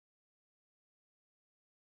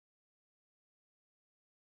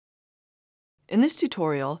In this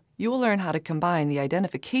tutorial, you will learn how to combine the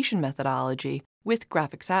identification methodology with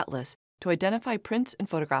Graphics Atlas to identify prints and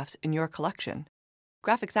photographs in your collection.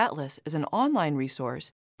 Graphics Atlas is an online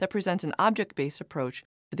resource that presents an object-based approach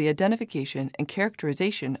for the identification and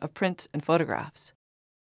characterization of prints and photographs.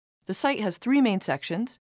 The site has three main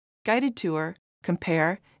sections: Guided Tour,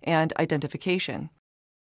 Compare, and Identification.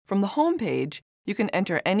 From the home page, you can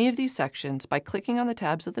enter any of these sections by clicking on the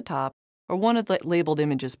tabs at the top or one of the labeled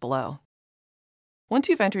images below. Once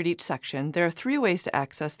you've entered each section, there are three ways to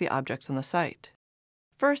access the objects on the site.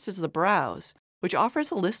 First is the Browse, which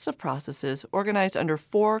offers a list of processes organized under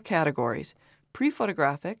four categories: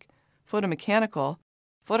 pre-photographic, photomechanical,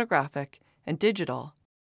 photographic, and digital.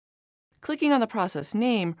 Clicking on the process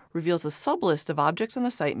name reveals a sublist of objects on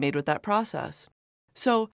the site made with that process.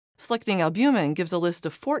 So, selecting albumin gives a list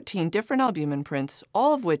of 14 different albumin prints,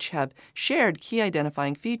 all of which have shared key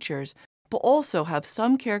identifying features, but also have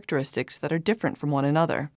some characteristics that are different from one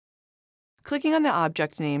another. Clicking on the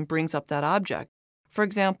object name brings up that object. For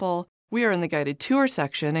example, we are in the Guided Tour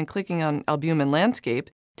section, and clicking on Albumin Landscape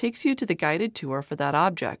takes you to the guided tour for that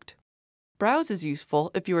object. Browse is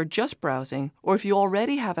useful if you are just browsing or if you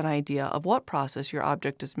already have an idea of what process your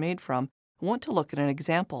object is made from and want to look at an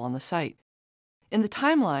example on the site. In the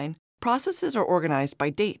timeline, processes are organized by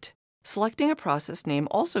date. Selecting a process name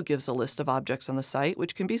also gives a list of objects on the site,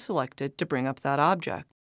 which can be selected to bring up that object.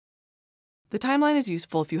 The timeline is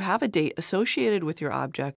useful if you have a date associated with your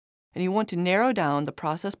object and you want to narrow down the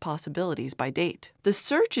process possibilities by date. The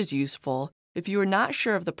search is useful if you are not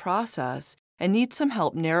sure of the process and need some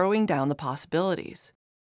help narrowing down the possibilities.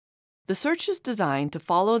 The search is designed to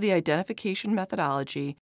follow the identification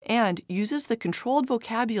methodology and uses the controlled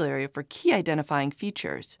vocabulary for key identifying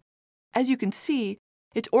features. As you can see,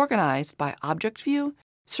 it's organized by Object View,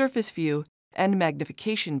 Surface View, and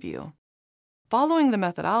Magnification View. Following the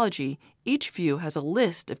methodology, each view has a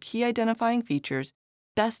list of key identifying features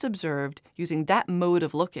best observed using that mode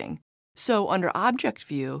of looking. So under Object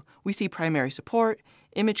View, we see primary support,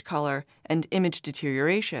 image color, and image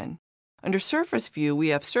deterioration. Under Surface View, we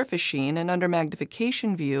have surface sheen, and under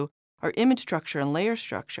Magnification View are image structure and layer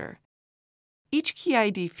structure. Each key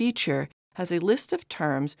ID feature has a list of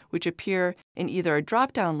terms which appear in either a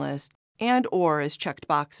drop-down list and/or as checked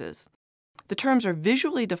boxes. The terms are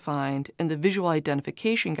visually defined in the visual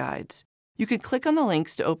identification guides. You can click on the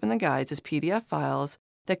links to open the guides as PDF files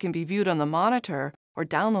that can be viewed on the monitor or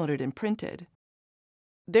downloaded and printed.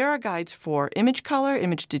 There are guides for image color,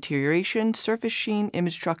 image deterioration, surface sheen,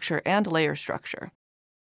 image structure, and layer structure.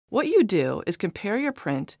 What you do is compare your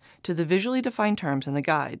print to the visually defined terms in the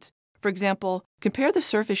guides. For example, compare the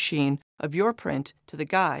surface sheen of your print to the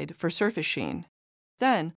guide for surface sheen.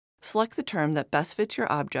 Then, select the term that best fits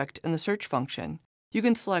your object in the search function. You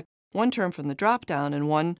can select one term from the drop-down and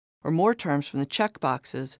one or more terms from the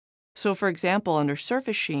checkboxes. So for example, under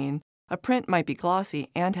surface sheen, a print might be glossy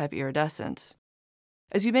and have iridescence.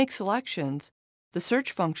 As you make selections, the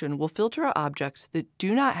search function will filter objects that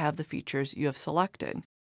do not have the features you have selected.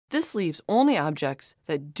 This leaves only objects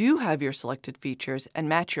that do have your selected features and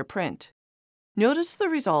match your print. Notice the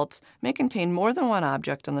results may contain more than one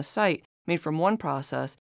object on the site made from one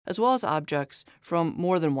process, as well as objects from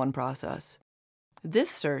more than one process. This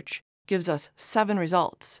search gives us 7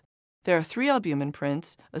 results. There are 3 albumin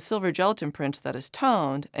prints, a silver gelatin print that is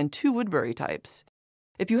toned, and 2 Woodbury types.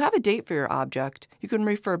 If you have a date for your object, you can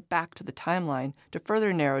refer back to the timeline to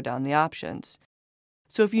further narrow down the options.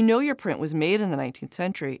 So if you know your print was made in the 19th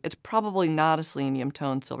century, it's probably not a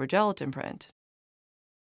selenium-toned silver gelatin print.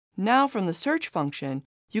 Now from the search function,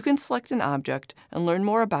 you can select an object and learn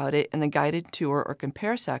more about it in the Guided Tour or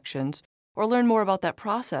Compare sections, or learn more about that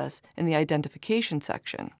process in the Identification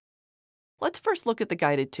section. Let's first look at the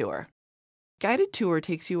Guided Tour. Guided Tour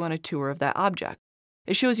takes you on a tour of that object.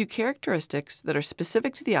 It shows you characteristics that are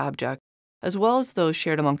specific to the object, as well as those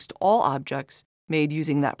shared amongst all objects made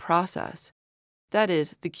using that process. That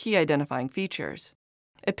is, the key identifying features.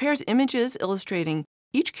 It pairs images illustrating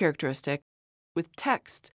each characteristic with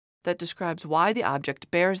text that describes why the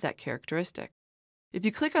object bears that characteristic. If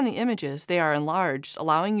you click on the images, they are enlarged,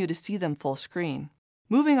 allowing you to see them full screen.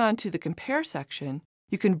 Moving on to the Compare section,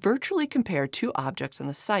 you can virtually compare 2 objects on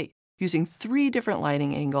the site using 3 different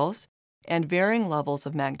lighting angles and varying levels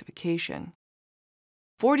of magnification.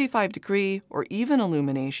 45-degree or even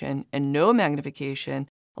illumination and no magnification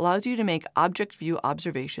allows you to make object view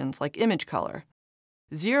observations like image color.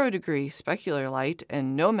 0-degree specular light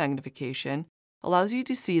and no magnification allows you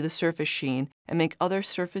to see the surface sheen and make other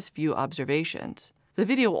surface view observations. The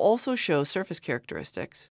video also shows surface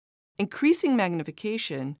characteristics. Increasing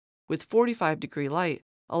magnification with 45-degree light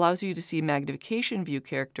allows you to see magnification view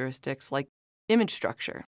characteristics like image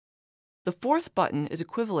structure. The fourth button is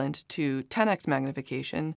equivalent to 10x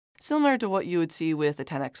magnification, similar to what you would see with a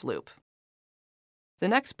 10x loupe. The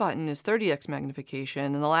next button is 30x magnification,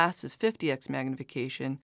 and the last is 50x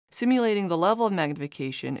magnification, simulating the level of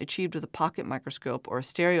magnification achieved with a pocket microscope or a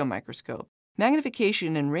stereo microscope.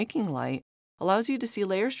 Magnification in raking light allows you to see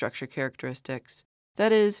layer structure characteristics.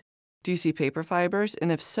 That is, do you see paper fibers,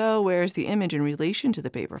 and if so, where is the image in relation to the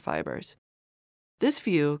paper fibers? This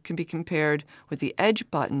view can be compared with the edge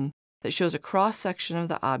button that shows a cross-section of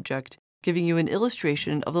the object, giving you an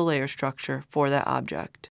illustration of the layer structure for that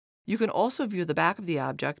object. You can also view the back of the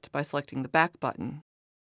object by selecting the back button.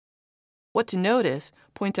 What to Notice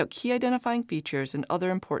points out key identifying features and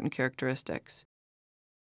other important characteristics.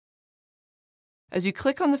 As you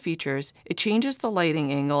click on the features, it changes the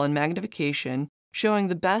lighting angle and magnification, showing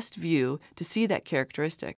the best view to see that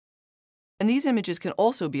characteristic. And these images can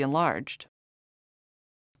also be enlarged.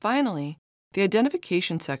 Finally, the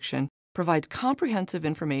identification section provides comprehensive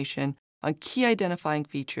information on key identifying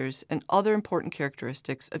features and other important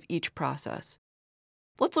characteristics of each process.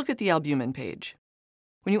 Let's look at the albumin page.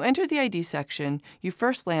 When you enter the ID section, you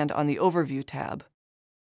first land on the Overview tab.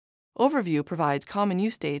 Overview provides common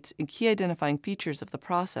use states and key identifying features of the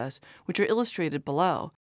process, which are illustrated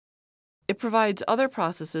below. It provides other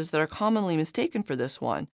processes that are commonly mistaken for this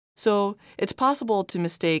one, so it's possible to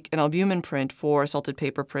mistake an albumin print for a salted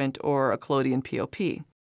paper print or a collodion POP.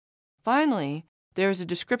 Finally, there is a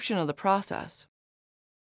description of the process.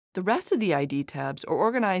 The rest of the ID tabs are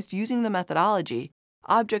organized using the methodology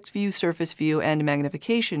Object View, Surface View, and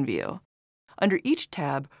Magnification View. Under each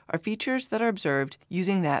tab are features that are observed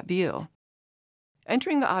using that view.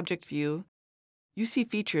 Entering the Object View, you see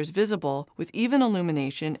features visible with even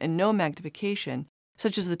illumination and no magnification,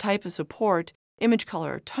 such as the type of support, image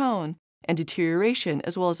color or tone, and deterioration,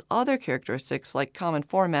 as well as other characteristics like common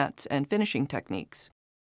formats and finishing techniques.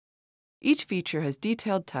 Each feature has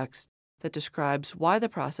detailed text that describes why the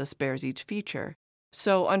process bears each feature.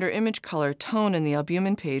 So under image color tone in the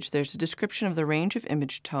albumin page, there's a description of the range of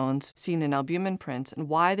image tones seen in albumin prints and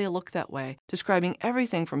why they look that way, describing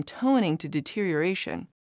everything from toning to deterioration.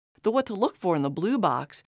 The What to Look For in the blue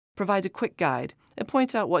box provides a quick guide. It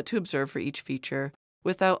points out what to observe for each feature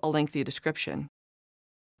without a lengthy description.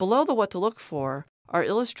 Below the What to Look For are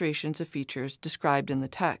illustrations of features described in the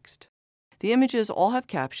text. The images all have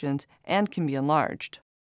captions and can be enlarged.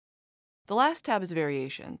 The last tab is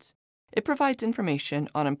Variations. It provides information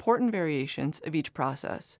on important variations of each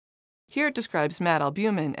process. Here it describes matte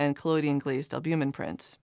albumin and collodion glazed albumin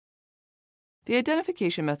prints. The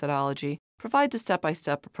identification methodology provides a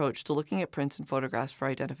step-by-step approach to looking at prints and photographs for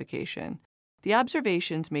identification. The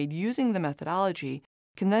observations made using the methodology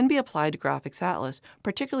can then be applied to Graphics Atlas,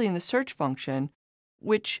 particularly in the search function,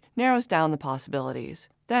 which narrows down the possibilities.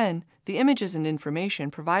 Then, the images and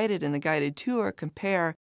information provided in the guided tour,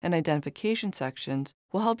 compare, and identification sections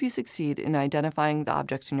will help you succeed in identifying the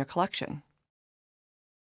objects in your collection.